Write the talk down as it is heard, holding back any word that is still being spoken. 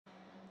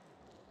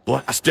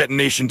Blast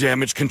detonation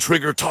damage can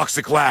trigger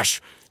Toxic Lash,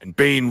 and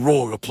Bane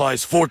Roar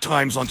applies 4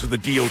 times onto the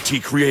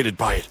DOT created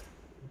by it.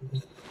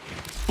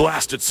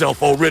 Blast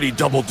itself already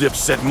double dips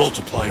said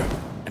multiplier,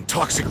 and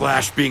Toxic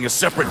Lash being a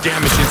separate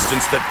damage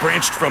instance that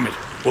branched from it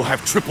will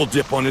have triple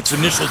dip on its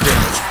initial damage,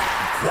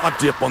 and quad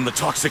dip on the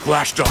Toxic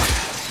Lash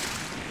die.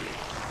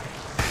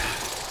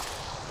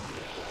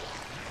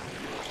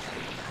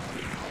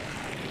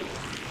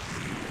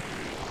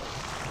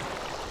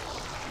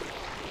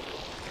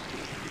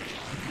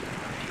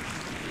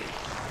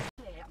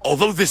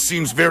 Although this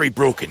seems very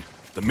broken,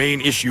 the main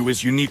issue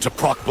is you need to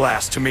proc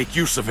Blast to make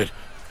use of it,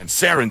 and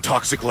Saren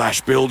Toxic Lash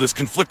build is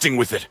conflicting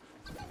with it.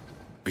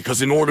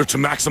 Because in order to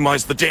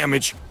maximize the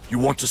damage, you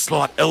want to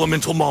slot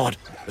Elemental Mod,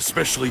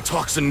 especially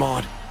Toxin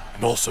Mod,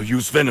 and also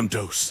use Venom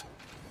Dose.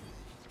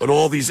 But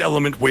all these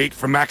element weight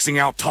for maxing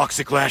out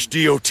Toxic Lash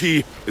DOT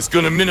is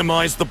gonna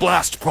minimize the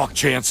Blast proc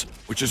chance,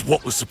 which is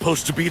what was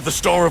supposed to be the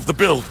star of the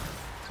build.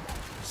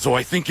 So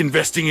I think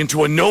investing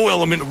into a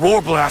no-element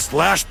Roar Blast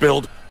Lash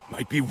build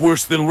might be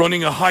worse than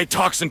running a high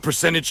toxin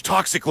percentage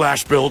Toxic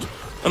Lash build,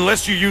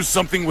 unless you use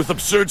something with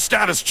absurd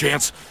status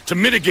chance to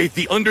mitigate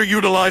the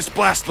underutilized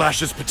Blast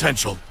Lash's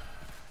potential.